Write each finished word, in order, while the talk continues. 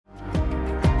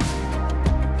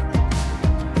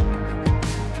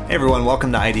Hey everyone,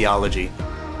 welcome to Ideology,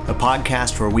 a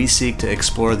podcast where we seek to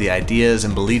explore the ideas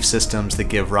and belief systems that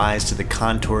give rise to the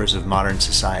contours of modern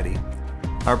society.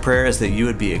 Our prayer is that you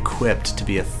would be equipped to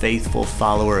be a faithful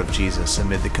follower of Jesus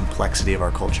amid the complexity of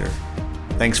our culture.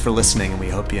 Thanks for listening, and we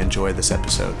hope you enjoy this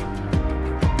episode.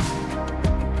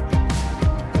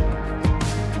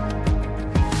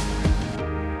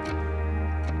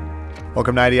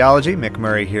 Welcome to Ideology. Mick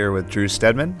Murray here with Drew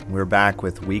Stedman. We're back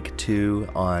with week 2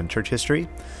 on church history.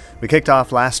 We kicked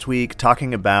off last week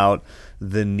talking about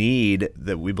the need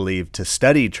that we believe to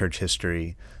study church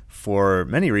history for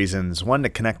many reasons. One, to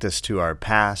connect us to our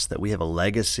past, that we have a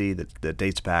legacy that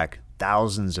dates back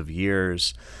thousands of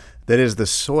years, that is the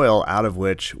soil out of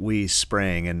which we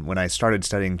spring. And when I started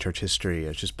studying church history, I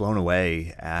was just blown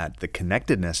away at the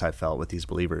connectedness I felt with these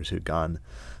believers who'd gone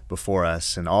before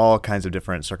us in all kinds of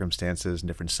different circumstances and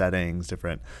different settings,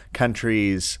 different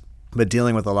countries, but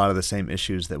dealing with a lot of the same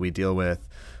issues that we deal with,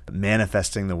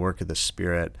 manifesting the work of the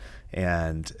Spirit.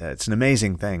 And it's an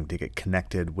amazing thing to get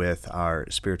connected with our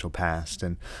spiritual past,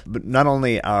 but not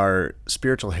only our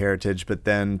spiritual heritage, but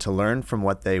then to learn from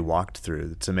what they walked through.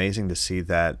 It's amazing to see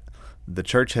that the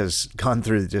church has gone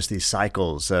through just these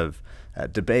cycles of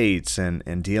debates and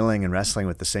dealing and wrestling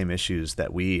with the same issues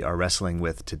that we are wrestling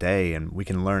with today. And we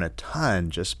can learn a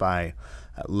ton just by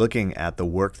looking at the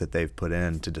work that they've put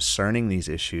into discerning these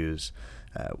issues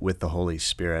with the Holy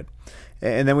Spirit.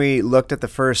 And then we looked at the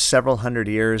first several hundred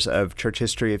years of church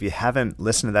history. If you haven't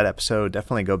listened to that episode,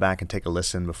 definitely go back and take a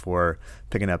listen before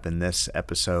picking up in this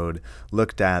episode.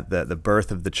 Looked at the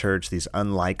birth of the church, these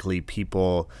unlikely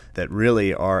people that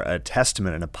really are a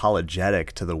testament and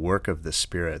apologetic to the work of the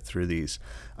Spirit through these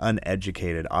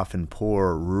uneducated, often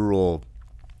poor, rural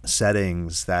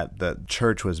settings that the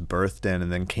church was birthed in,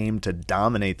 and then came to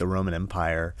dominate the Roman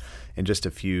Empire in just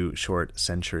a few short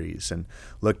centuries. And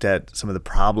looked at some of the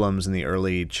problems in the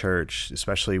early church,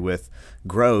 especially with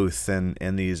growth and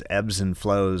these ebbs and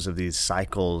flows of these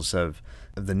cycles of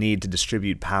the need to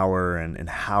distribute power and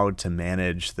how to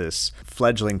manage this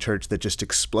fledgling church that just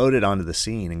exploded onto the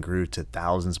scene and grew to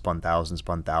thousands upon thousands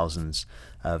upon thousands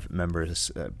of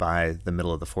members by the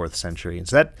middle of the 4th century. And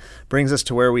so that brings us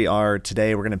to where we are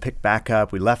today. We're going to pick back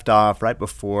up. We left off right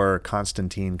before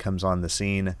Constantine comes on the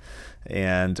scene,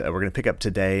 and we're going to pick up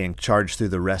today and charge through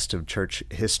the rest of church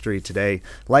history today.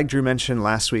 Like Drew mentioned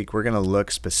last week, we're going to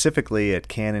look specifically at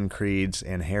canon creeds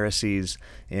and heresies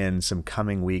in some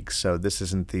coming weeks. So this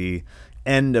isn't the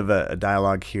end of a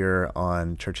dialogue here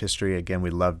on church history. Again,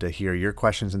 we'd love to hear your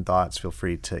questions and thoughts. Feel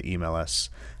free to email us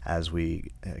as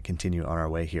we continue on our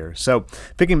way here. So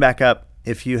picking back up,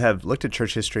 if you have looked at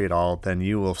church history at all, then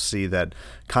you will see that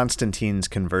Constantine's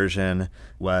conversion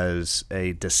was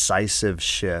a decisive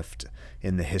shift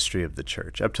in the history of the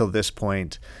church. Up till this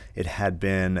point, it had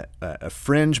been a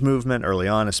fringe movement early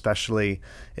on, especially.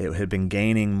 It had been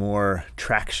gaining more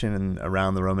traction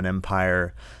around the Roman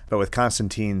Empire. But with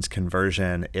Constantine's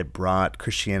conversion, it brought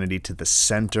Christianity to the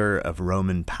center of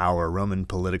Roman power, Roman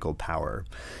political power.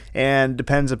 And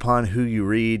depends upon who you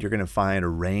read, you're going to find a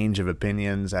range of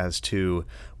opinions as to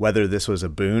whether this was a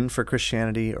boon for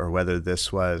Christianity or whether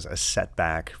this was a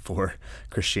setback for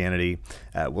Christianity.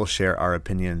 We'll share our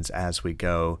opinions as we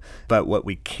go. But what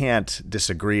we can't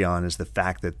disagree on is the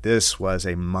fact that this was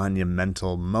a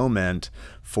monumental moment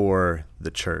for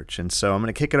the church. And so I'm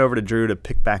going to kick it over to Drew to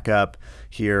pick back up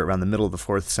here around the middle of the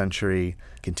 4th century,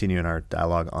 continuing our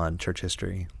dialogue on church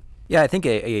history. Yeah, I think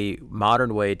a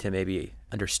modern way to maybe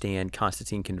understand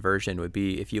Constantine conversion would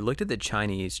be if you looked at the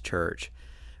Chinese church,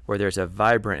 where there's a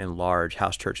vibrant and large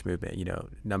house church movement,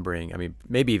 numbering,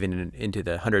 maybe even into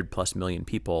the 100+ million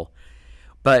people.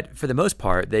 But for the most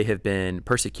part, they have been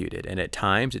persecuted. And at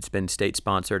times it's been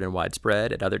state-sponsored and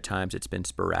widespread. At other times it's been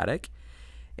sporadic.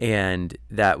 And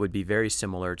that would be very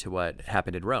similar to what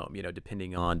happened in Rome,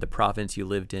 depending on the province you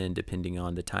lived in, depending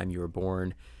on the time you were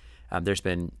born. There's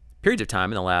been periods of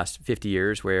time in the last 50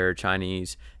 years where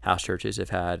Chinese house churches have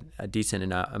had a decent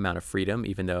amount of freedom,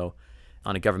 even though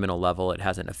on a governmental level it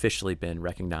hasn't officially been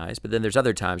recognized. But then there's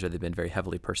other times where they've been very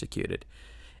heavily persecuted.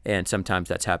 And sometimes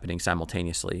that's happening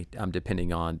simultaneously,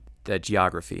 depending on the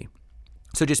geography.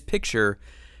 So just picture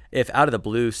if out of the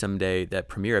blue someday the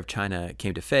premier of China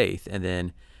came to faith, and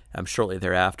then shortly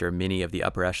thereafter many of the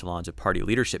upper echelons of party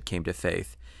leadership came to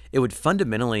faith, it would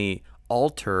fundamentally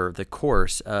alter the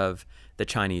course of the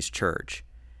Chinese church.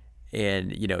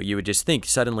 And, you would just think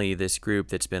suddenly this group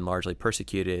that's been largely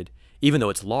persecuted, even though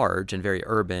it's large and very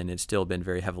urban, it's still been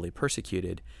very heavily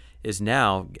persecuted, is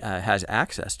now has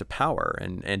access to power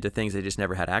and to things they just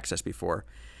never had access before.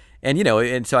 And,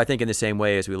 and so I think in the same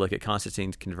way as we look at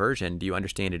Constantine's conversion, do you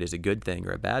understand it as a good thing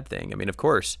or a bad thing? Of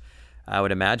course, I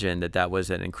would imagine that was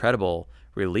an incredible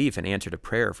relief and answer to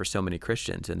prayer for so many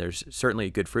Christians, and there's certainly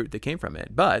good fruit that came from it.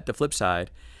 But the flip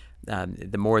side,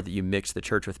 the more that you mix the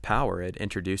church with power, it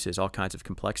introduces all kinds of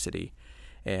complexity.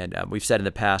 And we've said in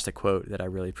the past a quote that I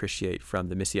really appreciate from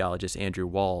the missiologist Andrew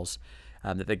Walls,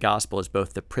 that the gospel is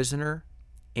both the prisoner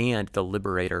and the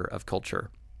liberator of culture,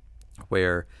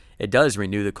 where it does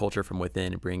renew the culture from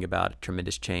within and bring about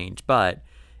tremendous change. But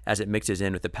as it mixes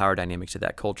in with the power dynamics of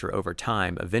that culture over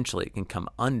time, eventually it can come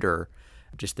under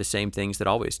just the same things that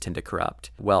always tend to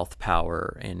corrupt: wealth,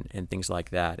 power, and things like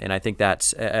that. And I think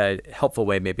that's a helpful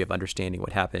way maybe of understanding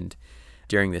what happened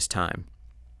during this time.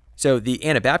 So the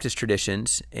Anabaptist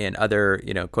traditions and other,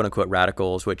 quote unquote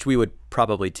radicals, which we would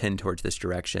probably tend towards this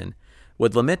direction,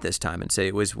 would lament this time and say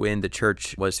it was when the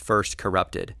church was first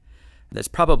corrupted. That's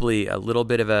probably a little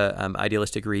bit of a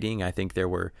idealistic reading. I think there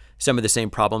were some of the same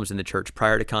problems in the church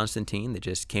prior to Constantine that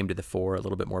just came to the fore a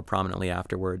little bit more prominently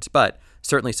afterwards, but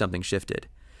certainly something shifted.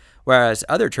 Whereas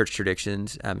other church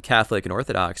traditions, Catholic and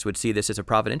Orthodox, would see this as a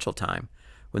providential time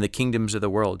when the kingdoms of the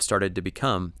world started to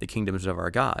become the kingdoms of our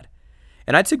God.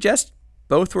 And I'd suggest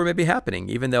both were maybe happening,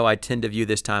 even though I tend to view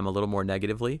this time a little more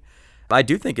negatively. I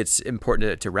do think it's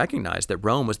important to recognize that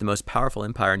Rome was the most powerful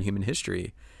empire in human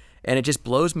history. And it just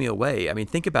blows me away. I mean,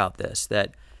 think about this,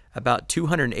 that about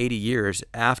 280 years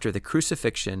after the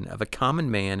crucifixion of a common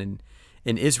man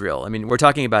in Israel, I mean, we're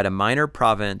talking about a minor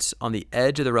province on the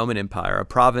edge of the Roman Empire, a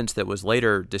province that was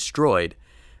later destroyed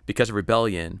because of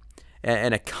rebellion,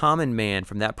 and a common man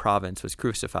from that province was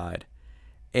crucified.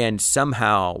 And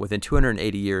somehow, within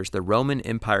 280 years, the Roman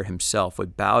Empire himself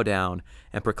would bow down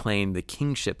and proclaim the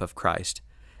kingship of Christ.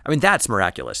 I mean, that's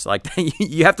miraculous. Like,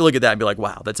 you have to look at that and be like,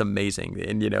 wow, that's amazing.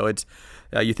 And, it's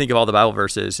you think of all the Bible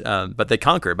verses, but they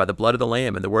conquered by the blood of the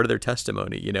Lamb and the word of their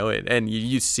testimony, and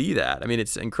you see that. I mean,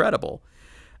 it's incredible.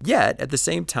 Yet, at the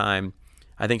same time,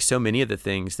 I think so many of the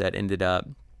things that ended up,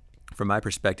 from my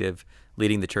perspective,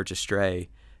 leading the church astray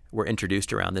were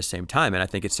introduced around this same time. And I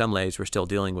think in some ways we're still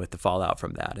dealing with the fallout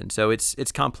from that. And so it's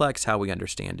complex how we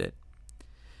understand it.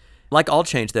 Like all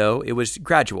change, though, it was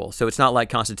gradual. So it's not like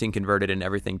Constantine converted and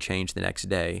everything changed the next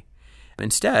day.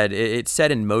 Instead, it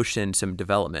set in motion some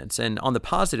developments. And on the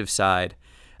positive side,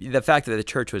 the fact that the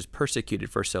church was persecuted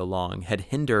for so long had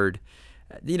hindered,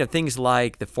 things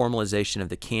like the formalization of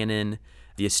the canon,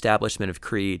 the establishment of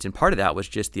creeds. And part of that was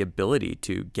just the ability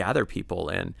to gather people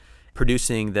and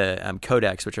producing the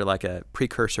codex, which are like a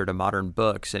precursor to modern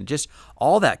books, and just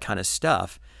all that kind of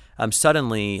stuff.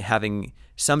 Suddenly having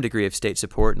some degree of state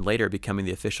support and later becoming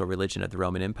the official religion of the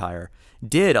Roman Empire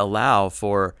did allow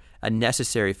for a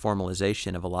necessary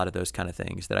formalization of a lot of those kind of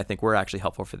things that I think were actually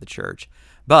helpful for the church.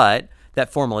 But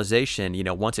that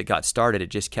formalization, once it got started, it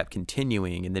just kept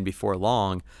continuing. And then before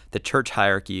long, the church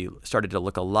hierarchy started to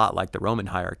look a lot like the Roman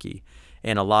hierarchy.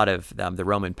 And a lot of the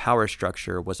Roman power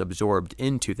structure was absorbed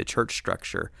into the church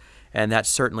structure. And that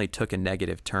certainly took a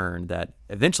negative turn that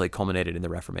eventually culminated in the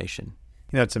Reformation.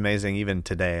 It's amazing. Even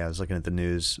today, I was looking at the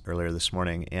news earlier this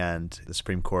morning, and the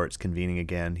Supreme Court's convening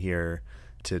again here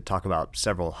to talk about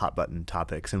several hot-button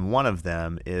topics. And one of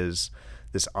them is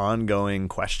this ongoing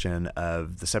question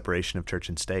of the separation of church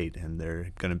and state. And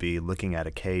they're going to be looking at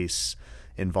a case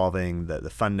involving the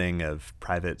funding of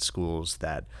private schools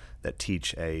that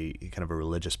teach a kind of a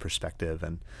religious perspective,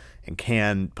 and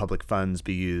can public funds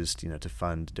be used, to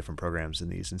fund different programs in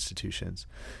these institutions.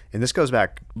 And this goes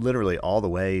back literally all the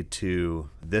way to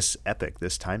this epoch,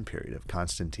 this time period of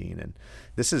Constantine. And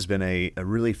this has been a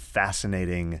really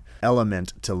fascinating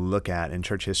element to look at in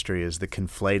church history, is the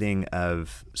conflating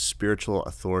of spiritual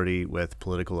authority with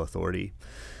political authority.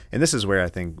 And this is where I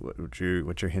think what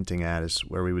you're hinting at is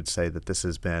where we would say that this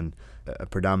has been a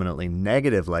predominantly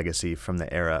negative legacy from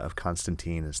the era of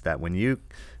Constantine, is that when you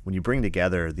bring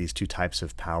together these two types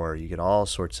of power, you get all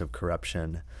sorts of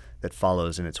corruption that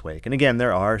follows in its wake. And again,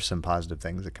 there are some positive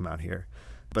things that come out here,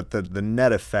 but the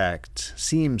net effect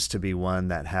seems to be one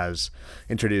that has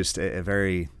introduced a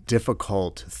very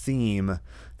difficult theme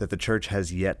that the church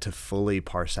has yet to fully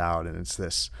parse out. And it's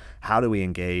this: how do we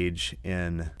engage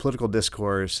in political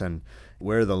discourse, and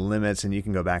where are the limits? And you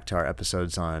can go back to our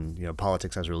episodes on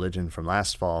politics as religion from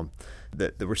last fall,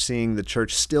 that we're seeing the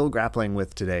church still grappling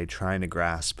with today, trying to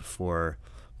grasp for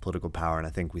political power. And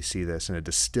I think we see this in a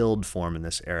distilled form in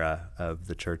this era of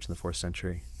the church in the 4th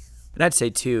century. And I'd say,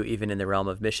 too, even in the realm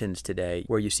of missions today,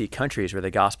 where you see countries where the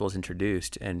gospel is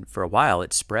introduced, and for a while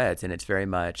it spreads, and it's very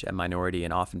much a minority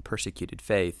and often persecuted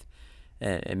faith,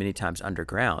 and many times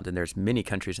underground. And there's many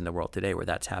countries in the world today where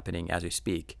that's happening as we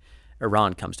speak.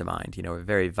 Iran comes to mind, a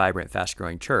very vibrant,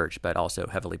 fast-growing church, but also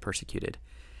heavily persecuted.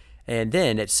 And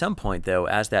then at some point, though,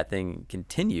 as that thing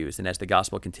continues and as the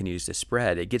gospel continues to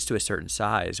spread, it gets to a certain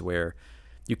size where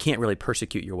you can't really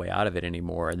persecute your way out of it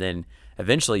anymore. And then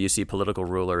eventually you see political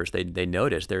rulers, they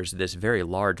notice there's this very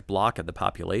large block of the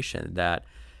population that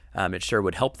it sure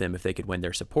would help them if they could win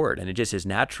their support. And it just is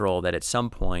natural that at some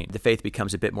point the faith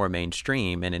becomes a bit more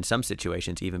mainstream, and in some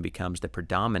situations even becomes the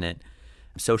predominant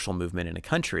social movement in a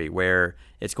country, where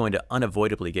it's going to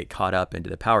unavoidably get caught up into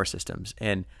the power systems.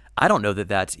 And I don't know that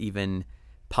that's even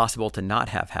possible to not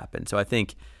have happen. So I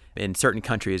think in certain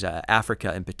countries,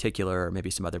 Africa in particular, or maybe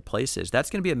some other places, that's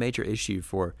going to be a major issue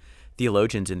for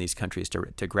theologians in these countries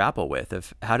to grapple with,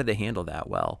 of how do they handle that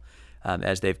well,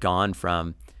 as they've gone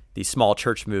from these small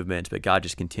church movements, but God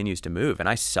just continues to move. And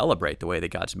I celebrate the way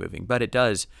that God's moving, but it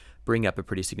does bring up a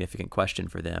pretty significant question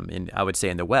for them. And I would say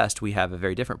in the West, we have a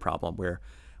very different problem where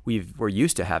we're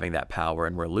used to having that power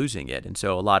and we're losing it. And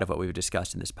so a lot of what we've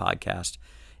discussed in this podcast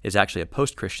is actually a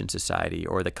post-Christian society,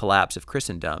 or the collapse of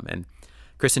Christendom. And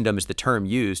Christendom is the term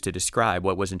used to describe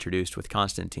what was introduced with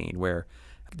Constantine, where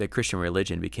the Christian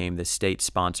religion became the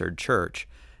state-sponsored church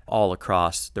all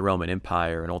across the Roman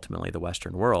Empire and ultimately the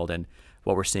Western world. And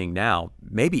what we're seeing now,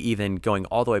 maybe even going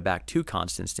all the way back to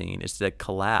Constantine, is the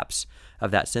collapse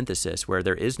of that synthesis, where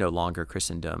there is no longer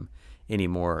Christendom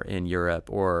anymore in Europe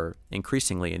or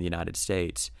increasingly in the United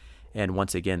States. And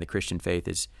once again, the Christian faith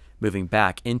is moving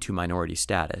back into minority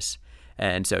status.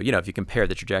 And so, if you compare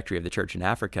the trajectory of the church in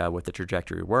Africa with the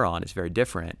trajectory we're on, it's very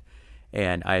different.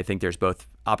 And I think there's both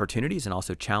opportunities and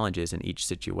also challenges in each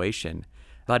situation.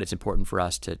 But it's important for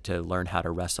us to learn how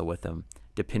to wrestle with them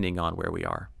depending on where we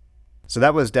are. So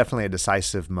that was definitely a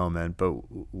decisive moment, but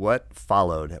what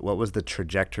followed? What was the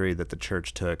trajectory that the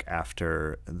church took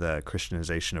after the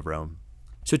Christianization of Rome?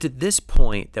 So to this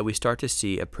point that we start to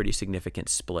see a pretty significant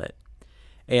split.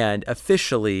 And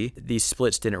officially, these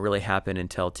splits didn't really happen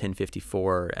until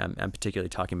 1054. I'm particularly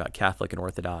talking about Catholic and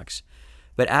Orthodox.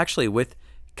 But actually, with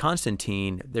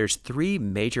Constantine, there's three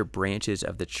major branches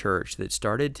of the church that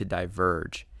started to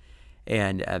diverge.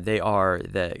 And they are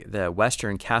the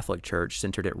Western Catholic Church,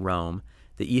 centered at Rome,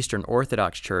 the Eastern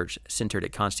Orthodox Church, centered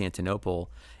at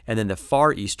Constantinople, and then the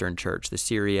Far Eastern Church, the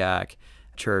Syriac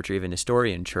Church, or even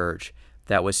Nestorian Church,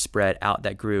 that was spread out,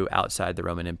 that grew outside the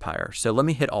Roman Empire. So let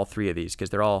me hit all three of these, because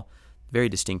they're all very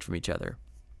distinct from each other.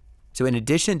 So in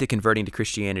addition to converting to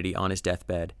Christianity on his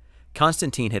deathbed,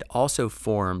 Constantine had also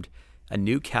formed a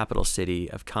new capital city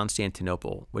of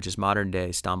Constantinople, which is modern-day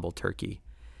Istanbul, Turkey.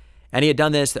 And he had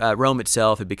done this. Rome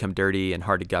itself had become dirty and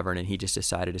hard to govern, and he just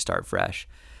decided to start fresh.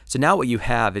 So now what you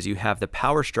have is the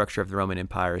power structure of the Roman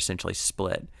Empire essentially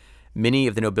split. Many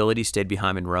of the nobility stayed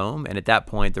behind in Rome, and at that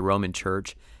point, the Roman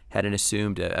Church had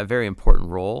assumed a very important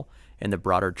role in the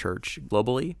broader church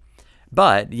globally.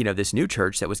 But, this new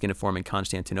church that was going to form in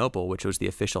Constantinople, which was the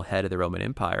official head of the Roman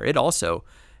Empire, it also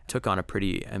took on a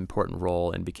pretty important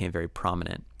role and became very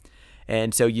prominent.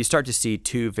 And so you start to see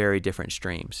two very different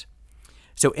streams.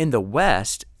 So in the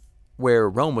West, where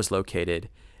Rome was located,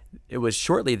 it was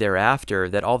shortly thereafter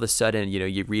that all of a sudden,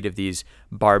 you read of these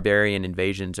barbarian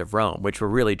invasions of Rome, which were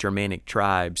really Germanic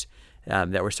tribes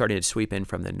that were starting to sweep in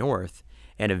from the north.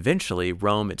 And eventually,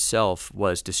 Rome itself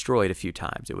was destroyed a few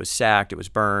times. It was sacked, it was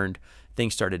burned,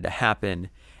 things started to happen.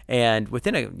 And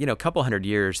within a couple hundred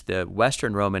years, the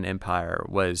Western Roman Empire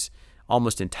was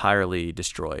almost entirely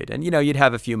destroyed. And, you'd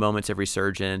have a few moments of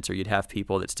resurgence, or you'd have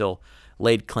people that still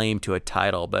laid claim to a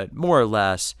title, but more or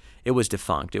less, it was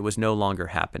defunct. It was no longer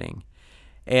happening.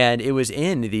 And it was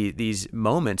in these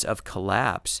moments of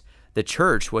collapse, the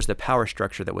church was the power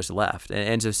structure that was left.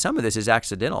 And so some of this is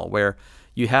accidental, where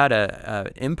you had an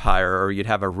empire, or you'd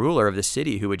have a ruler of the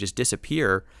city who would just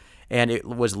disappear, and it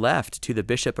was left to the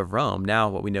Bishop of Rome, now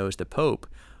what we know as the Pope,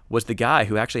 was the guy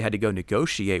who actually had to go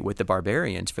negotiate with the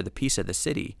barbarians for the peace of the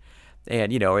city.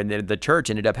 And, and then the church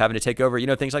ended up having to take over,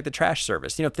 things like the trash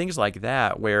service, things like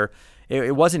that, where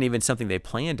it wasn't even something they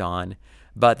planned on,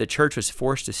 but the church was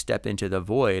forced to step into the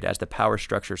void as the power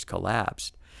structures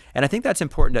collapsed. And I think that's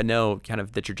important to know, kind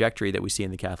of the trajectory that we see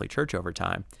in the Catholic Church over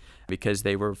time, because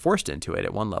they were forced into it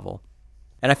at one level.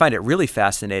 And I find it really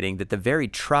fascinating that the very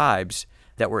tribes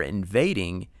that were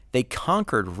invading, they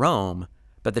conquered Rome,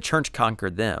 but the church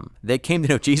conquered them. They came to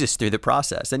know Jesus through the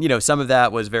process. And, some of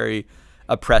that was very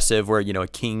oppressive, where, a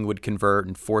king would convert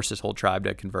and force his whole tribe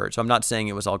to convert. So I'm not saying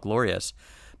it was all glorious,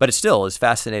 but it still is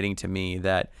fascinating to me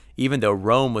that even though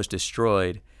Rome was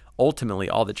destroyed, ultimately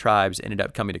all the tribes ended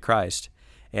up coming to Christ.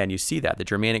 And you see that, the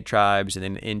Germanic tribes, and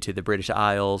then into the British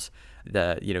Isles,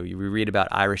 you read about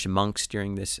Irish monks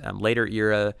during this later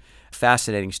era.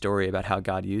 Fascinating story about how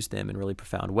God used them in really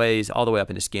profound ways, all the way up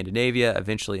into Scandinavia,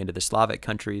 eventually into the Slavic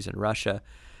countries and Russia.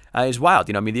 is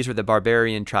wild. I mean, these were the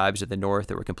barbarian tribes of the north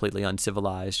that were completely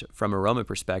uncivilized from a Roman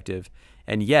perspective.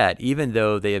 And yet, even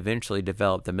though they eventually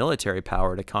developed the military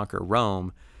power to conquer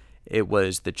Rome, it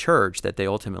was the church that they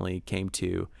ultimately came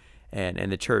to.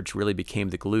 And the church really became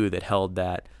the glue that held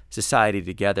that society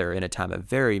together in a time of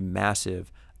very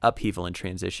massive upheaval and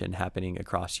transition happening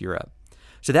across Europe.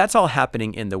 So that's all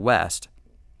happening in the West.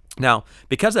 Now,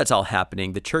 because that's all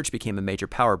happening, the church became a major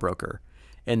power broker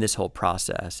in this whole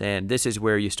process. And this is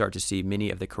where you start to see many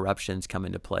of the corruptions come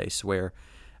into place, where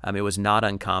it was not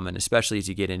uncommon, especially as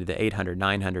you get into the 800,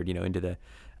 900, into the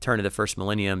turn of the first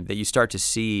millennium, that you start to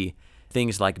see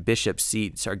things like bishop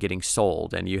seats are getting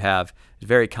sold. And it's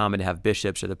very common to have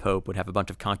bishops, or the Pope would have a bunch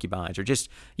of concubines, or just,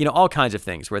 all kinds of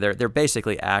things where they're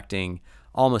basically acting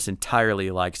almost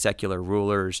entirely like secular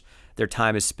rulers. Their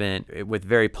time is spent with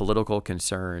very political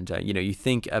concerns. You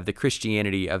think of the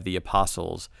Christianity of the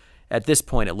apostles. At this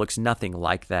point, it looks nothing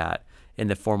like that in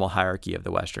the formal hierarchy of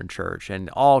the Western Church, and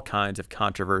all kinds of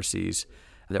controversies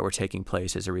that were taking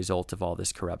place as a result of all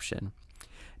this corruption.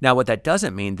 Now, what that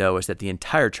doesn't mean, though, is that the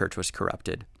entire church was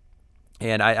corrupted.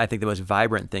 And I think the most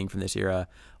vibrant thing from this era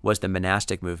was the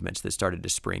monastic movements that started to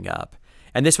spring up.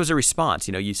 And this was a response.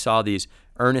 You saw these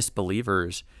earnest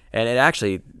believers, and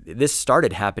this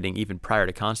started happening even prior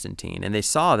to Constantine. And they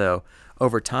saw, though,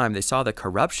 over time, they saw the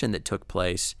corruption that took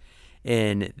place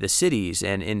in the cities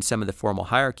and in some of the formal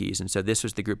hierarchies. And so this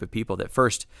was the group of people that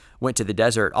first went to the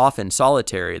desert, often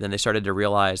solitary. Then they started to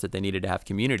realize that they needed to have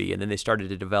community. And then they started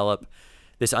to develop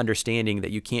this understanding that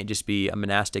you can't just be a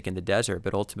monastic in the desert,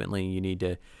 but ultimately you need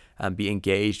to be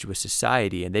engaged with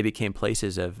society. And they became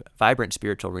places of vibrant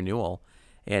spiritual renewal.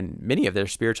 And many of their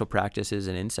spiritual practices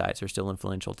and insights are still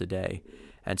influential today.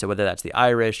 And so whether that's the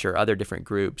Irish or other different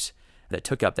groups that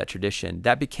took up that tradition,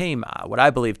 that became what I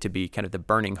believe to be kind of the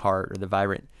burning heart or the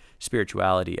vibrant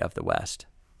spirituality of the West.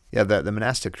 Yeah, the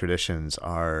monastic traditions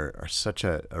are such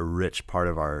a rich part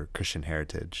of our Christian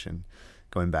heritage. And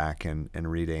going back and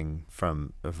reading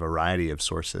from a variety of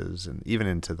sources, and even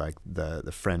into like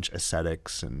the French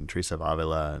ascetics and Teresa of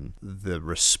Avila, and the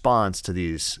response to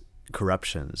these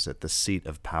corruptions at the seat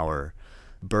of power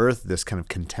birthed this kind of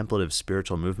contemplative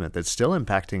spiritual movement that's still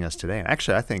impacting us today. And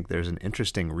actually, I think there's an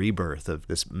interesting rebirth of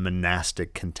this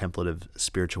monastic contemplative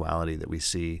spirituality that we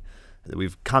see, that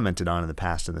we've commented on in the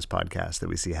past in this podcast, that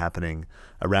we see happening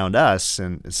around us,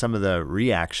 and some of the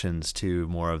reactions to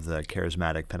more of the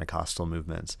charismatic Pentecostal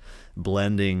movements,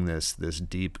 blending this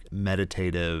deep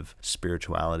meditative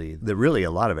spirituality that really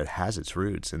a lot of it has its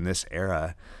roots in this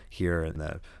era here in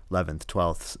the 11th,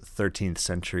 12th, 13th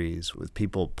centuries, with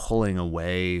people pulling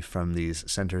away from these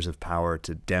centers of power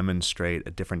to demonstrate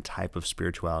a different type of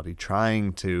spirituality,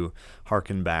 trying to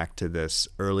harken back to this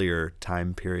earlier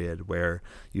time period where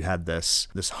you had this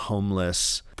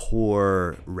homeless,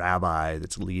 poor rabbi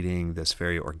that's leading this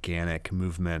very organic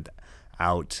movement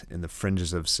out in the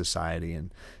fringes of society.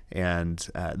 And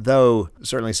though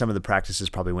certainly some of the practices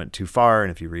probably went too far,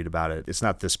 and if you read about it, it's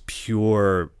not this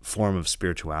pure form of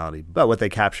spirituality, but what they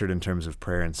captured in terms of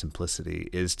prayer and simplicity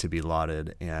is to be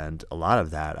lauded. And a lot of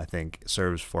that, I think,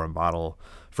 serves for a model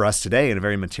for us today in a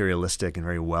very materialistic and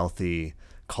very wealthy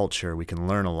culture. We can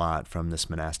learn a lot from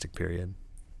this monastic period.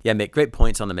 Yeah, make great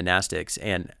points on the monastics.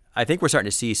 And I think we're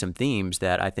starting to see some themes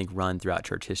that I think run throughout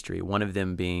church history. One of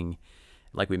them being,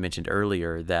 like we mentioned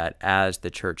earlier, that as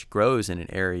the church grows in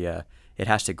an area, it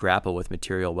has to grapple with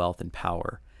material wealth and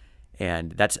power.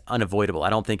 And that's unavoidable.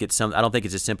 I don't think it's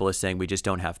as simple as saying we just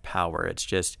don't have power.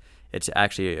 It's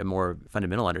actually a more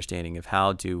fundamental understanding of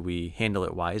how do we handle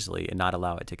it wisely and not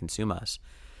allow it to consume us.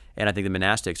 And I think the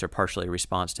monastics are partially a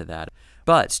response to that,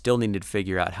 but still needed to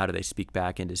figure out how do they speak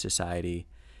back into society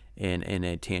in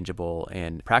a tangible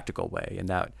and practical way. And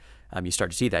that you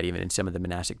start to see that even in some of the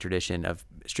monastic tradition of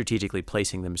strategically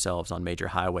placing themselves on major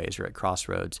highways or at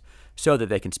crossroads so that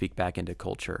they can speak back into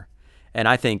culture. And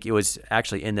I think it was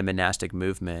actually in the monastic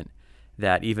movement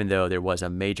that even though there was a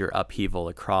major upheaval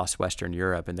across Western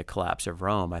Europe and the collapse of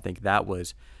Rome, I think that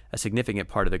was a significant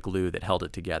part of the glue that held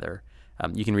it together.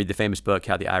 You can read the famous book,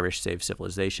 How the Irish Saved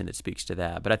Civilization, that speaks to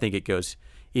that. But I think it goes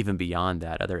even beyond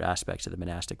that, other aspects of the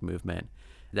monastic movement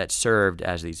that served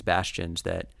as these bastions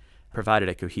that provided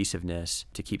a cohesiveness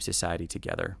to keep society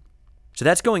together. So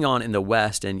that's going on in the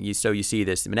West, and you see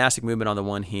this monastic movement on the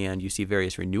one hand, you see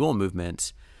various renewal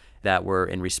movements that were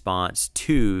in response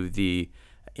to the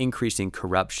increasing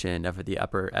corruption of the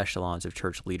upper echelons of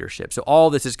church leadership. So all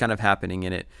this is kind of happening,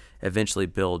 and it eventually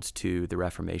builds to the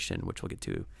Reformation, which we'll get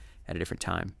to at a different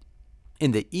time.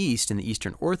 In the East, in the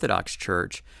Eastern Orthodox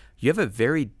Church, you have a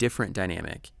very different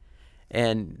dynamic.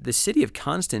 And the city of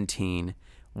Constantine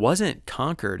wasn't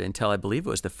conquered until I believe it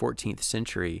was the 14th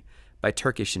century by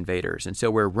Turkish invaders. And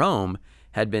so where Rome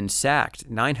had been sacked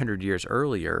 900 years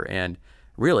earlier and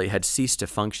really had ceased to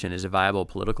function as a viable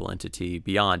political entity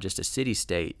beyond just a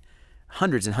city-state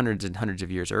hundreds and hundreds and hundreds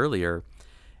of years earlier,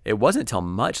 it wasn't until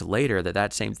much later that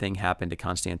that same thing happened to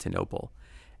Constantinople.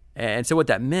 And so what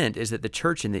that meant is that the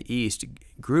church in the East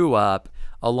grew up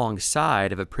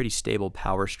alongside of a pretty stable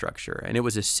power structure. And it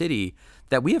was a city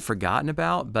that we have forgotten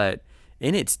about, but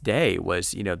in its day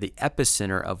was, the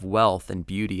epicenter of wealth and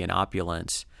beauty and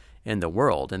opulence in the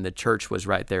world. And the church was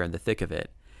right there in the thick of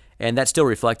it. And that's still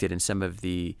reflected in some of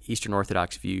the Eastern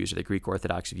Orthodox views or the Greek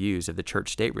Orthodox views of the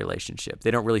church-state relationship.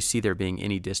 They don't really see there being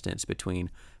any distance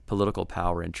between political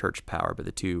power and church power, but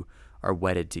the two are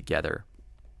wedded together.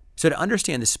 So to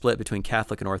understand the split between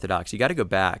Catholic and Orthodox, you got to go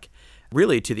back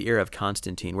really to the era of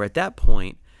Constantine, where at that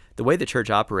point, the way the church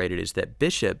operated is that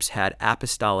bishops had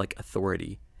apostolic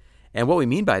authority. And what we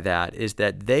mean by that is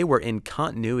that they were in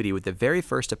continuity with the very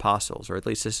first apostles, or at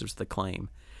least this was the claim,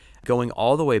 going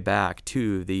all the way back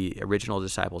to the original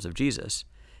disciples of Jesus.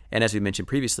 And as we mentioned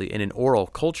previously, in an oral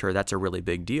culture, that's a really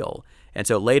big deal. And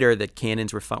so later the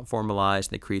canons were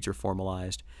formalized and the creeds were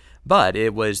formalized. But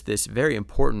it was this very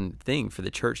important thing for the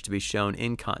church to be shown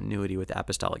in continuity with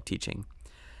apostolic teaching.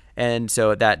 And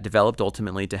so that developed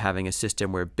ultimately to having a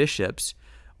system where bishops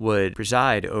would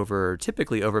preside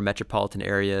typically over metropolitan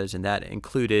areas, and that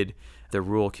included the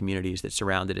rural communities that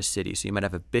surrounded a city. So you might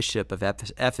have a bishop of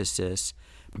Ephesus,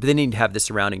 but then you'd have the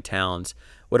surrounding towns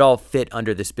would all fit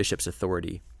under this bishop's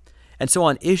authority. And so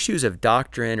on issues of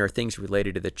doctrine or things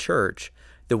related to the church,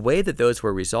 the way that those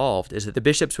were resolved is that the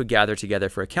bishops would gather together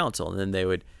for a council, and then they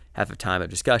would have a time of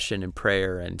discussion and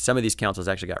prayer, and some of these councils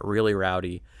actually got really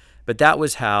rowdy. But that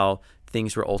was how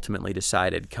things were ultimately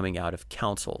decided coming out of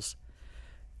councils.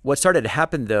 What started to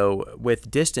happen, though,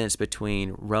 with distance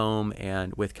between Rome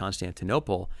and with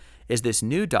Constantinople is this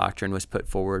new doctrine was put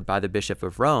forward by the Bishop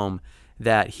of Rome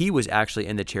that he was actually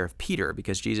in the chair of Peter,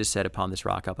 because Jesus said, "Upon this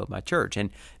rock I'll build my church."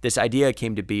 And this idea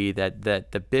came to be that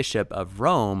the Bishop of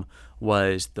Rome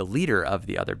was the leader of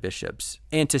the other bishops.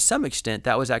 And to some extent,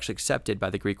 that was actually accepted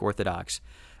by the Greek Orthodox,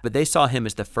 but they saw him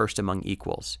as the first among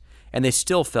equals. And they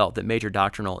still felt that major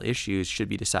doctrinal issues should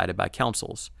be decided by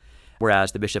councils.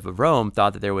 Whereas the Bishop of Rome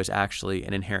thought that there was actually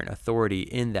an inherent authority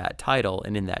in that title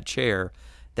and in that chair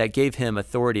that gave him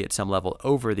authority at some level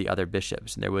over the other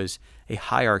bishops. And there was a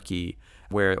hierarchy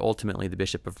where ultimately the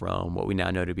Bishop of Rome, what we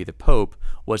now know to be the Pope,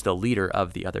 was the leader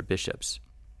of the other bishops.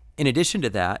 In addition to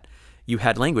that, you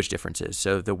had language differences.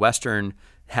 So the western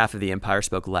half of the empire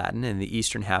spoke Latin and the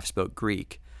eastern half spoke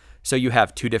Greek. So you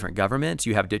have two different governments,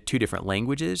 you have two different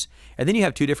languages, and then you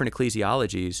have two different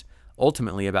ecclesiologies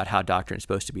ultimately about how doctrine is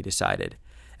supposed to be decided.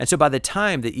 And so by the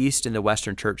time the East and the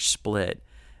Western church split,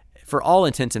 for all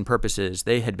intents and purposes,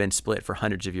 they had been split for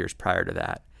hundreds of years prior to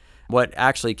that. What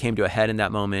actually came to a head in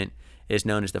that moment is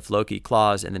known as the Floki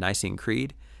Clause in the Nicene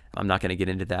Creed. I'm not going to get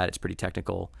into that. It's pretty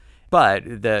technical. But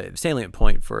the salient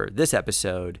point for this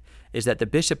episode is that the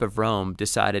Bishop of Rome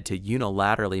decided to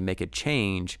unilaterally make a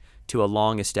change to a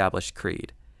long-established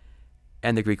creed.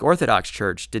 And the Greek Orthodox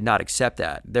Church did not accept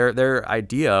that. Their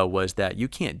idea was that you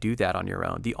can't do that on your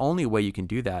own. The only way you can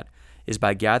do that is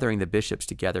by gathering the bishops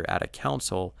together at a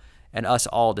council and us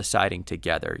all deciding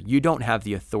together. You don't have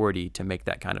the authority to make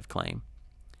that kind of claim.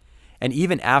 And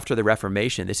even after the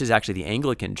Reformation, this is actually the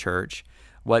Anglican Church,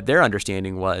 what their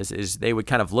understanding is they would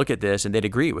kind of look at this and they'd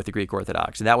agree with the Greek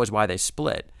Orthodox. And that was why they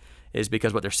split, is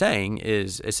because what they're saying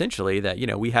is essentially that,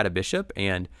 we had a bishop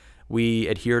and we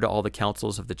adhere to all the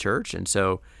councils of the church. And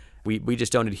so we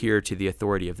just don't adhere to the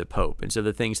authority of the Pope. And so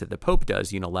the things that the Pope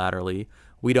does unilaterally,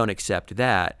 we don't accept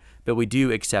that, but we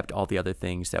do accept all the other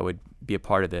things that would be a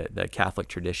part of the Catholic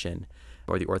tradition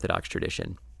or the Orthodox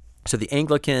tradition. So the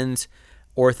Anglicans,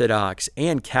 Orthodox,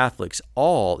 and Catholics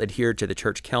all adhered to the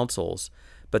church councils,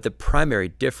 but the primary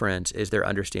difference is their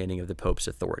understanding of the Pope's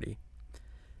authority.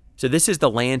 So this is the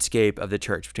landscape of the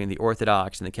church between the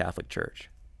Orthodox and the Catholic Church.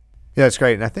 Yeah, that's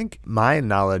great. And I think my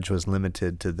knowledge was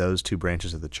limited to those two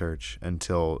branches of the church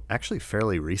until actually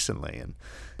fairly recently. And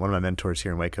one of my mentors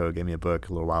here in Waco gave me a book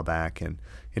a little while back and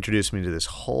introduced me to this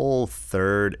whole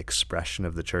third expression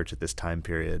of the church at this time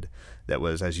period that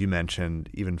was, as you mentioned,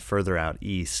 even further out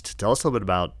east. Tell us a little bit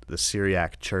about the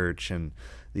Syriac church and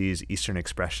these Eastern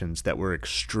expressions that were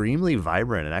extremely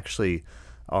vibrant and actually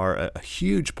are a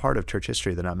huge part of church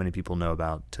history that not many people know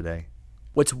about today.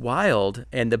 What's wild,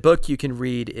 and the book you can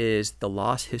read is The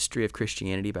Lost History of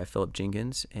Christianity by Philip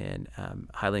Jenkins, and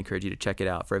highly encourage you to check it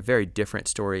out for a very different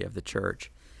story of the church.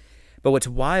 But what's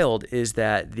wild is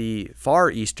that the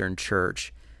Far Eastern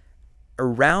Church,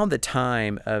 around the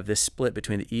time of the split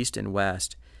between the East and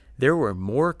West, there were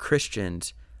more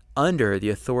Christians under the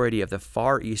authority of the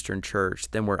far Eastern Church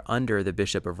than were under the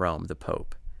Bishop of Rome, the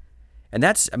Pope. And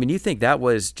you think that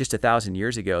was just 1,000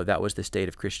 years ago, that was the state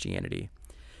of Christianity.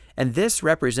 And this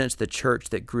represents the church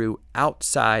that grew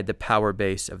outside the power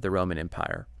base of the Roman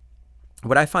Empire.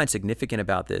 What I find significant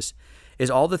about this is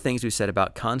all the things we said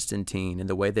about Constantine and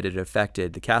the way that it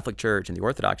affected the Catholic Church and the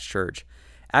Orthodox Church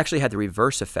actually had the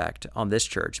reverse effect on this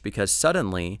church, because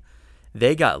suddenly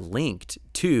they got linked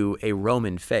to a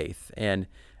Roman faith. And,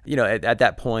 at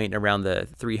that point around the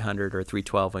 300 or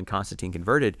 312 when Constantine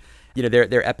converted,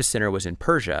 their epicenter was in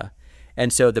Persia.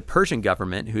 And so the Persian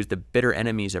government, who's the bitter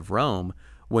enemies of Rome,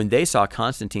 when they saw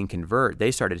Constantine convert, they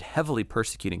started heavily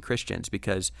persecuting Christians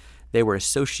because they were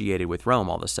associated with Rome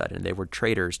all of a sudden. They were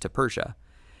traitors to Persia.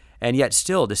 And yet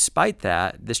still, despite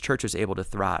that, this church was able to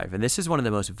thrive. And this is one of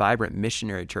the most vibrant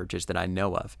missionary churches that I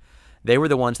know of. They were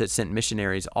the ones that sent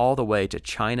missionaries all the way to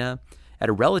China at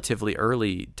a relatively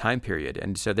early time period.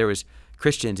 And so there was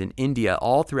Christians in India,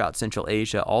 all throughout Central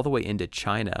Asia, all the way into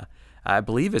China, I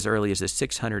believe as early as the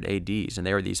 600 ADs. And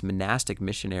they were these monastic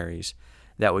missionaries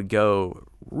that would go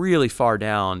really far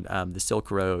down the Silk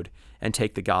Road and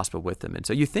take the gospel with them. And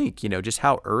so you think, just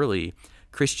how early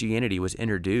Christianity was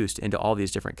introduced into all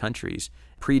these different countries,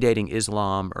 predating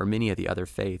Islam or many of the other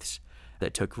faiths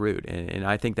that took root. And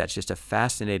I think that's just a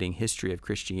fascinating history of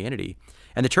Christianity.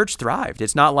 And the church thrived.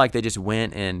 It's not like they just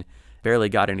went and barely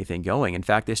got anything going. In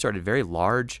fact, they started very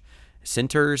large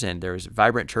centers, and there's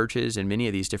vibrant churches in many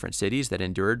of these different cities that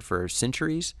endured for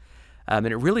centuries. And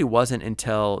it really wasn't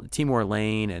until Timur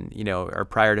Lane and, or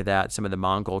prior to that, some of the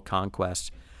Mongol conquests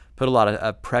put a lot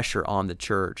of pressure on the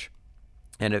church.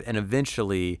 And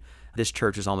eventually, this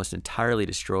church was almost entirely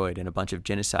destroyed in a bunch of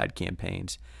genocide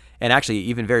campaigns. And actually,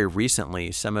 even very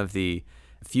recently, some of the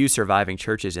few surviving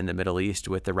churches in the Middle East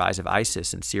with the rise of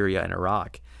ISIS in Syria and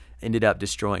Iraq ended up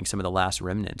destroying some of the last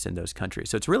remnants in those countries.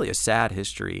 So it's really a sad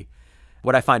history.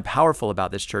 What I find powerful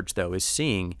about this church, though, is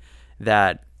seeing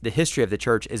that the history of the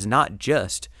church is not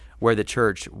just where the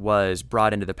church was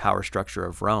brought into the power structure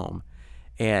of Rome,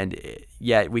 and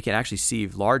yet we can actually see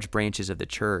large branches of the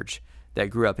church that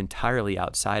grew up entirely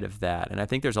outside of that. And I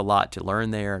think there's a lot to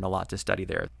learn there and a lot to study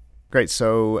there. Great.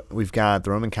 So we've got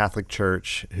the Roman Catholic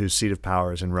Church, whose seat of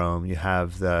power is in Rome. You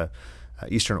have the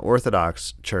Eastern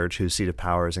Orthodox Church, whose seat of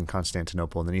power is in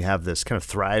Constantinople. And then you have this kind of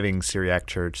thriving Syriac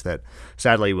church that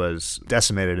sadly was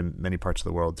decimated in many parts of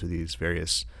the world through these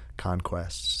various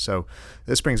conquests. So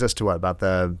this brings us to what, about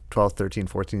the 12th, 13th,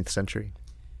 14th century?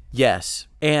 Yes.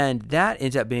 And that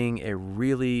ends up being a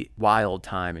really wild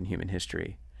time in human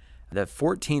history. The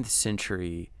 14th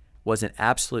century was an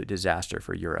absolute disaster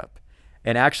for Europe.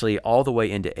 And actually, all the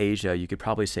way into Asia, you could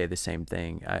probably say the same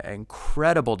thing.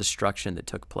 Incredible destruction that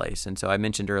took place. And so I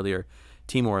mentioned earlier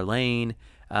Timur Lane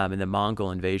and the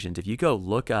Mongol invasions. If you go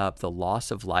look up the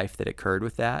loss of life that occurred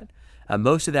with that,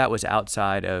 most of that was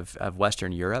outside of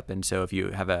Western Europe. And so if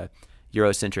you have a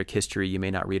Eurocentric history, you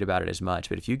may not read about it as much.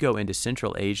 But if you go into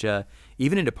Central Asia,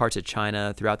 even into parts of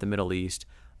China, throughout the Middle East,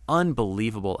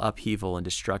 unbelievable upheaval and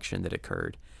destruction that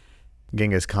occurred.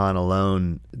 Genghis Khan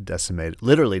alone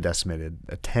literally decimated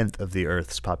a tenth of the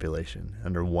Earth's population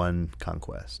under one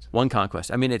conquest. One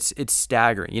conquest. I mean, it's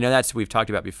staggering. That's we've talked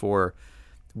about before.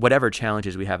 Whatever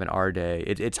challenges we have in our day,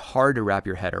 it's hard to wrap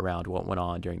your head around what went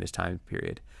on during this time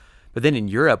period. But then in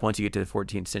Europe, once you get to the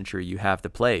 14th century, you have the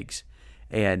plagues.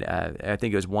 And I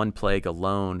think it was one plague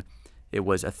alone, it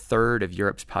was a third of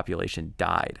Europe's population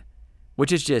died,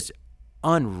 which is just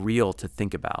unreal to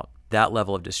think about, that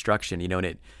level of destruction.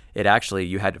 And it actually,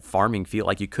 you had farming field,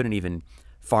 like you couldn't even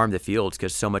farm the fields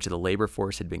because so much of the labor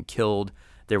force had been killed.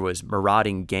 There was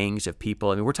marauding gangs of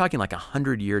people. I mean, we're talking like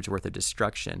 100 years worth of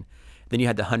destruction. Then you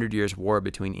had the 100 Years' War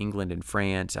between England and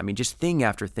France. I mean, just thing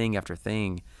after thing after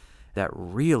thing that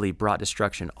really brought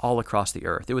destruction all across the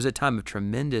earth. It was a time of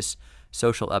tremendous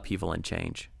social upheaval and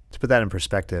change. To put that in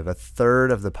perspective, a third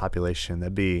of the population,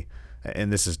 that'd be,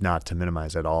 and this is not to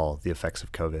minimize at all the effects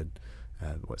of COVID,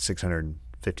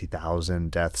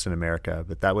 650,000 deaths in America,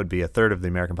 but that would be a third of the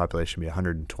American population, be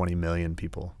 120 million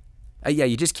people. Yeah,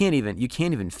 you can't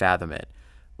even fathom it,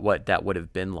 what that would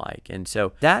have been like. And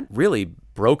so that really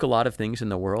broke a lot of things in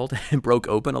the world and broke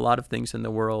open a lot of things in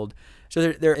the world.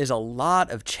 So there is a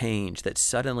lot of change that's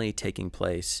suddenly taking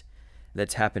place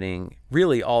that's happening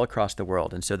really all across the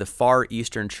world. And so the far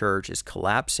Eastern Church is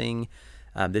collapsing.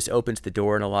 This opens the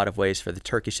door in a lot of ways for the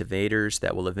Turkish invaders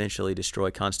that will eventually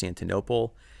destroy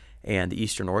Constantinople. And the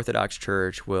Eastern Orthodox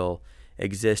Church will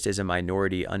exist as a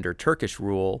minority under Turkish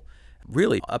rule,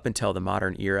 really up until the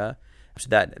modern era. So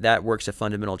that works a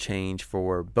fundamental change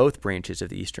for both branches of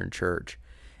the Eastern Church.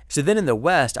 So then in the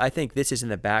West, I think this is in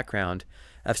the background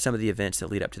of some of the events that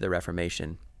lead up to the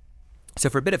Reformation. So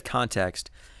for a bit of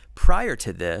context, prior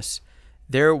to this,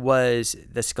 there was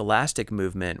the scholastic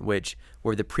movement, which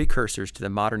were the precursors to the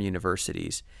modern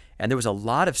universities. And there was a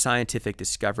lot of scientific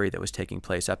discovery that was taking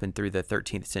place up and through the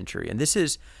 13th century. And this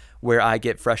is where I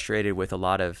get frustrated with a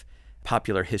lot of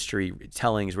popular history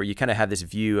tellings, where you kind of have this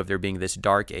view of there being this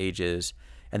dark ages,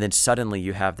 and then suddenly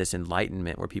you have this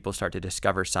enlightenment where people start to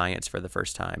discover science for the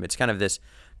first time. It's kind of this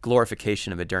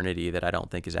glorification of modernity that I don't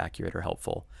think is accurate or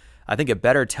helpful. I think a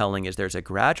better telling is there's a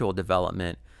gradual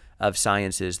development of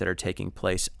sciences that are taking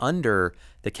place under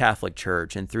the Catholic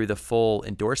Church and through the full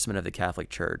endorsement of the Catholic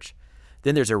Church.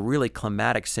 Then there's a really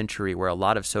climatic century where a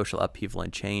lot of social upheaval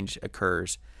and change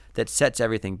occurs that sets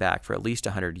everything back for at least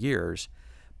 100 years.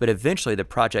 But eventually the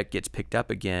project gets picked up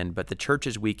again, but the church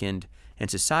is weakened and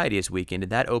society is weakened,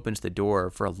 and that opens the door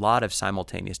for a lot of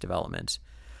simultaneous developments.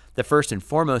 The first and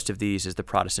foremost of these is the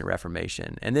Protestant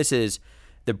Reformation, and this is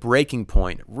the breaking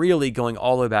point, really going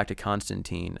all the way back to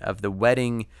Constantine, of the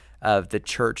wedding of the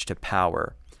church to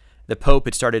power. The Pope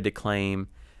had started to claim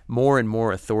more and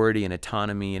more authority and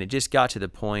autonomy, and it just got to the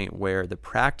point where the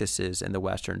practices in the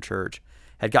Western Church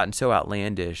had gotten so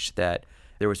outlandish that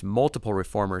there was multiple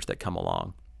reformers that come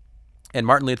along. And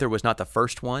Martin Luther was not the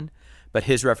first one, but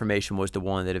his Reformation was the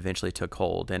one that eventually took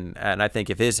hold. And I think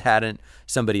if his hadn't,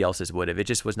 somebody else's would have. It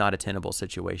just was not a tenable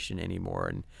situation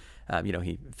anymore. And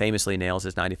he famously nails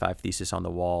his 95 Thesis on the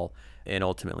wall and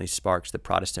ultimately sparks the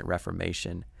Protestant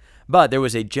Reformation. But there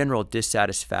was a general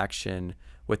dissatisfaction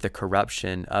with the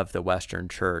corruption of the Western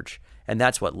Church, and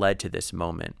that's what led to this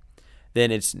moment.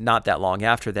 Then it's not that long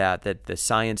after that the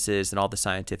sciences and all the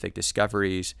scientific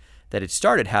discoveries that had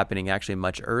started happening actually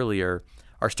much earlier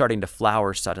are starting to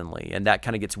flower suddenly, and that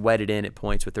kind of gets wedded in at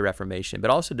points with the Reformation,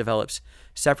 but also develops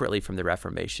separately from the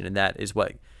Reformation, and that is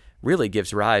what really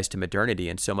gives rise to modernity,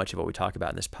 and so much of what we talk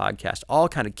about in this podcast all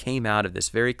kind of came out of this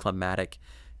very climatic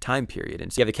time period.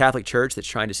 And so you have the Catholic Church that's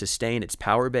trying to sustain its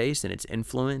power base and its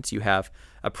influence. You have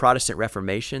a Protestant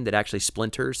Reformation that actually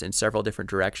splinters in several different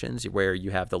directions, where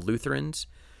you have the Lutherans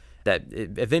that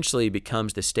eventually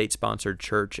becomes the state-sponsored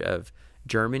Church of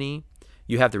Germany.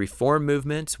 You have the Reform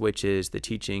movement, which is the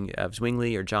teaching of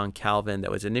Zwingli or John Calvin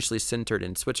that was initially centered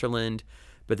in Switzerland,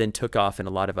 but then took off in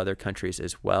a lot of other countries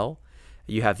as well.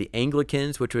 You have the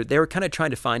Anglicans, they were kind of trying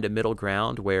to find a middle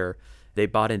ground where they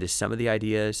bought into some of the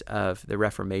ideas of the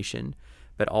Reformation,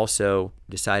 but also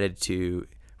decided to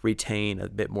retain a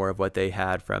bit more of what they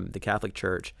had from the Catholic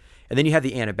Church. And then you have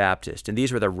the Anabaptists, and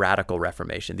these were the radical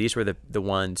Reformation. These were the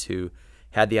ones who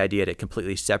had the idea to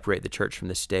completely separate the church from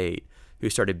the state, who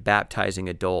started baptizing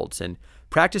adults, and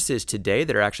practices today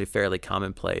that are actually fairly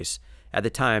commonplace. At the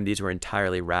time, these were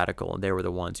entirely radical, and they were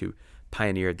the ones who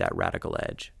pioneered that radical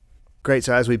edge. Great.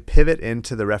 So as we pivot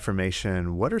into the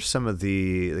Reformation, what are some of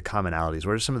the commonalities?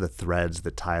 What are some of the threads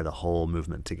that tie the whole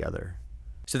movement together?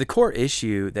 So the core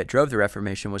issue that drove the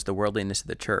Reformation was the worldliness of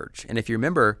the church. And if you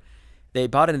remember, they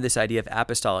bought into this idea of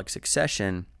apostolic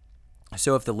succession.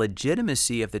 So if the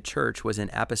legitimacy of the church was in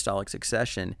apostolic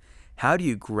succession, how do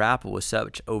you grapple with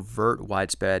such overt,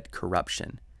 widespread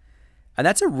corruption? And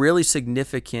that's a really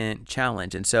significant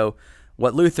challenge. And so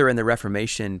what Luther and the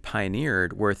Reformation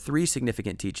pioneered were three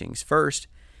significant teachings. First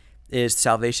is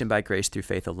salvation by grace through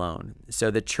faith alone.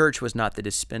 So the church was not the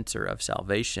dispenser of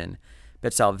salvation,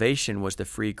 but salvation was the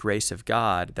free grace of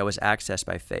God that was accessed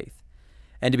by faith.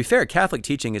 And to be fair, Catholic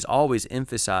teaching has always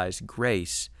emphasized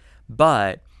grace,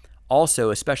 but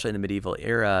also, especially in the medieval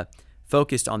era,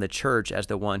 focused on the church as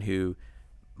the one who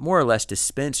more or less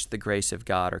dispensed the grace of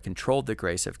God or controlled the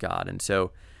grace of God. And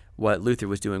so what Luther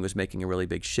was doing was making a really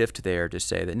big shift there to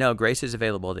say that no, grace is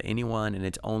available to anyone, and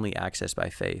it's only accessed by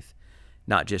faith,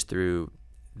 not just through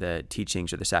the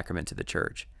teachings or the sacraments of the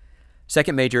church.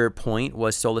 Second major point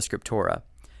was sola scriptura.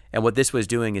 And what this was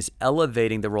doing is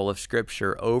elevating the role of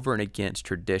Scripture over and against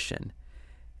tradition.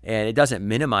 And it doesn't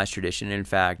minimize tradition. In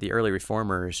fact, the early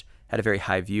reformers had a very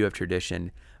high view of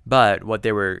tradition. But what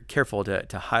they were careful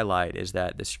to highlight is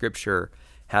that the Scripture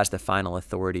has the final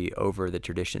authority over the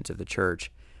traditions of the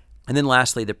church. And then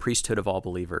lastly, the priesthood of all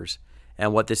believers.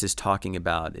 And what this is talking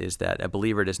about is that a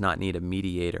believer does not need a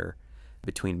mediator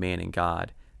between man and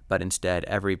God, but instead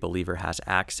every believer has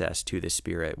access to the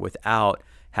Spirit without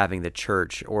having the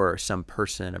church or some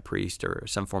person, a priest, or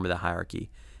some form of the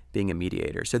hierarchy being a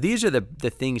mediator. So these are the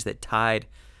things that tied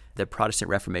the Protestant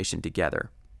Reformation together.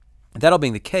 That all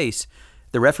being the case,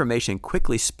 the Reformation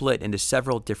quickly split into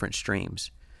several different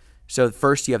streams. So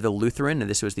first you have the Lutheran, and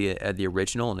this was the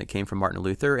original, and it came from Martin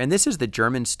Luther. And this is the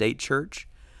German state church.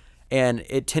 And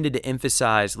it tended to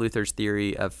emphasize Luther's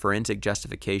theory of forensic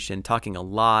justification, talking a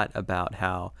lot about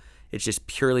how it's just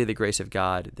purely the grace of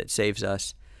God that saves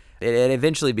us. It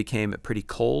eventually became pretty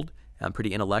cold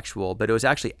pretty intellectual. But it was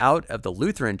actually out of the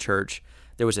Lutheran Church,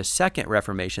 there was a second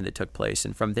Reformation that took place.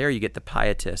 And from there, you get the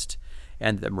Pietists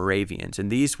and the Moravians.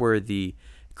 And these were the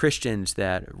Christians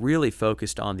that really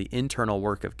focused on the internal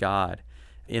work of God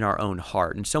in our own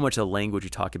heart. And so much of the language we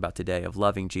talk about today of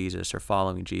loving Jesus or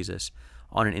following Jesus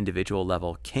on an individual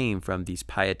level came from these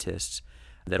Pietists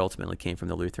that ultimately came from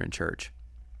the Lutheran Church.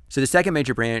 So the second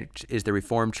major branch is the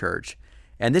Reformed Church.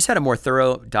 And this had a more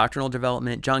thorough doctrinal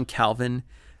development. John Calvin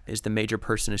is the major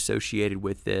person associated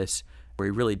with this, where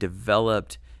he really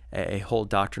developed a whole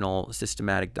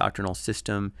systematic doctrinal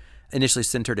system, initially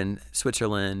centered in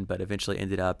Switzerland, but eventually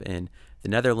ended up in the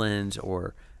Netherlands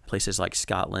or places like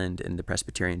Scotland in the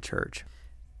Presbyterian Church.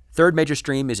 Third major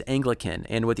stream is Anglican.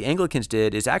 And what the Anglicans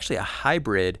did is actually a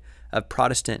hybrid of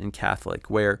Protestant and Catholic,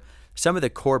 where some of the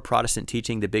core Protestant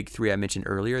teaching, the big three I mentioned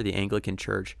earlier, the Anglican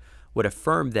Church, would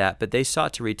affirm that, but they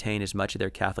sought to retain as much of their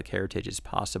Catholic heritage as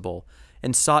possible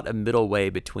and sought a middle way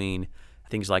between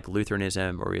things like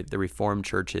Lutheranism or the Reformed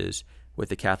churches with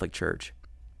the Catholic Church.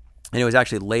 And it was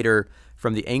actually later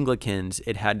from the Anglicans,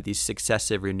 it had these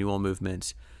successive renewal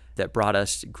movements that brought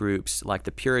us groups like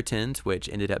the Puritans, which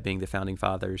ended up being the Founding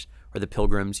Fathers, or the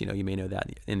Pilgrims, you may know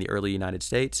that in the early United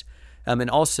States, and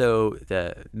also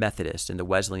the Methodist and the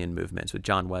Wesleyan movements with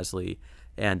John Wesley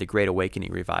and the Great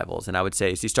Awakening revivals. And I would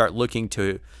say as you start looking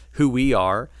to who we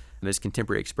are as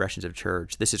contemporary expressions of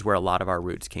church, this is where a lot of our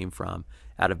roots came from,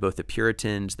 out of both the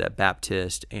Puritans, the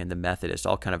Baptist, and the Methodists,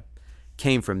 all kind of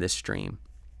came from this stream.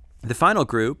 The final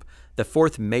group, the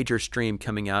fourth major stream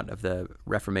coming out of the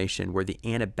Reformation, were the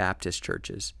Anabaptist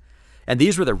churches. And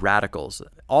these were the radicals.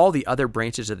 All the other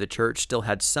branches of the church still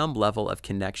had some level of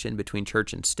connection between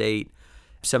church and state.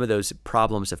 Some of those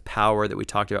problems of power that we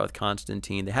talked about with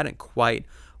Constantine, they hadn't quite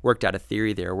worked out a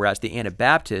theory there. Whereas the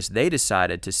Anabaptists, they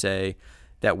decided to say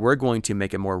that we're going to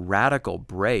make a more radical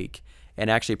break and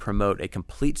actually promote a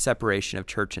complete separation of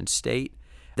church and state.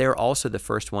 They're also the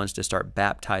first ones to start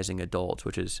baptizing adults,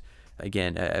 which is,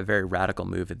 again, a very radical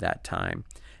move at that time.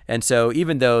 And so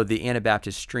even though the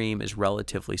Anabaptist stream is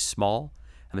relatively small,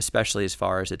 especially as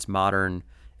far as its modern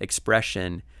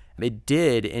expression, it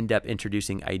did end up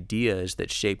introducing ideas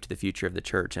that shaped the future of the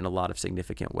church in a lot of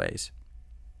significant ways.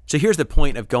 So here's the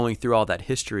point of going through all that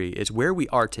history, is where we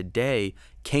are today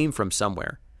came from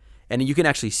somewhere. And you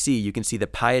can see the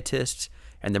Pietists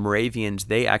and the Moravians,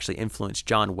 they actually influenced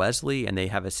John Wesley, and they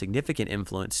have a significant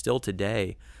influence still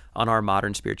today on our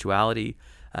modern spirituality.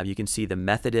 You can see the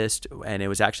Methodist, and it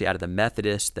was actually out of the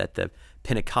Methodists that the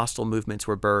Pentecostal movements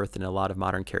were birthed and a lot of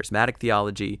modern charismatic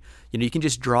theology. You can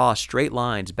just draw straight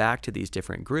lines back to these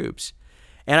different groups.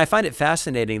 And I find it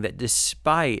fascinating that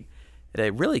despite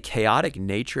the really chaotic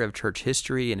nature of church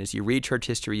history, and as you read church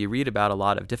history, you read about a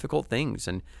lot of difficult things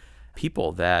and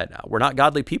people that were not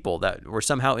godly people that were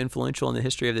somehow influential in the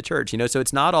history of the church. So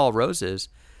it's not all roses.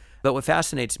 But what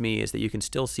fascinates me is that you can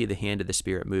still see the hand of the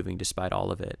Spirit moving despite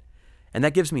all of it. And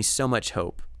that gives me so much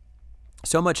hope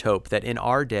that in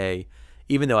our day,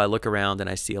 even though I look around and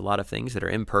I see a lot of things that are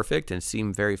imperfect and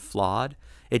seem very flawed,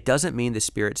 it doesn't mean the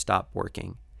Spirit stopped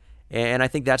working. And I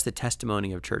think that's the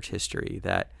testimony of church history,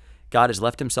 that God has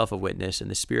left himself a witness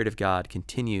and the Spirit of God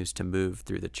continues to move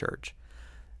through the church.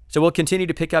 So we'll continue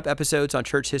to pick up episodes on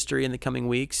church history in the coming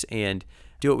weeks and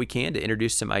do what we can to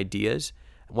introduce some ideas.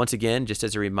 Once again, just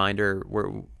as a reminder,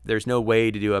 there's no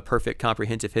way to do a perfect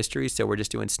comprehensive history, so we're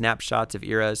just doing snapshots of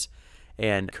eras,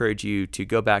 and encourage you to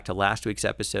go back to last week's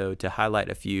episode to highlight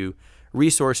a few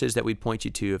resources that we'd point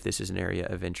you to if this is an area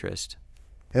of interest.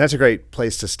 And that's a great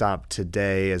place to stop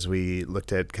today as we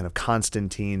looked at kind of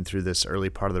Constantine through this early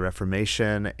part of the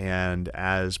Reformation. And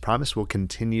as promised, we'll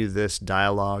continue this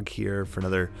dialogue here for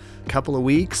another couple of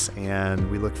weeks. And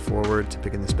we look forward to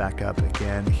picking this back up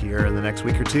again here in the next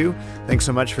week or two. Thanks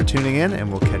so much for tuning in,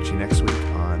 and we'll catch you next week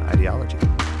on Ideology.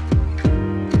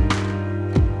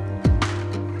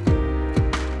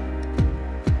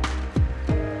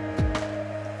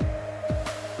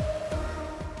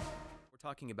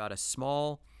 Talking about a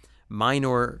small,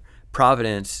 minor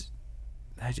providence.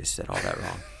 I just said all that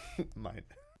wrong.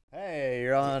 Hey,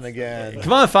 you're on again.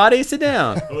 Come on, Fadi, sit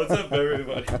down. What's up,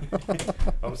 everybody?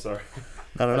 I'm sorry.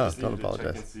 No, I just don't needed to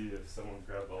apologize. check and see if someone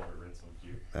grabbed all the rinse on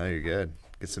cue. Oh, you're good.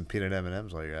 Get some peanut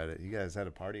M&Ms while you're at it. You guys had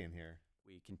a party in here.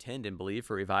 We contend and believe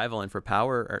for revival and for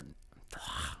power.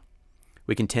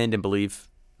 We contend and believe.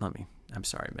 I'm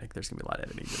sorry, Mick. There's going to be a lot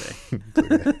of editing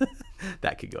today.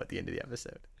 That could go at the end of the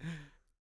episode.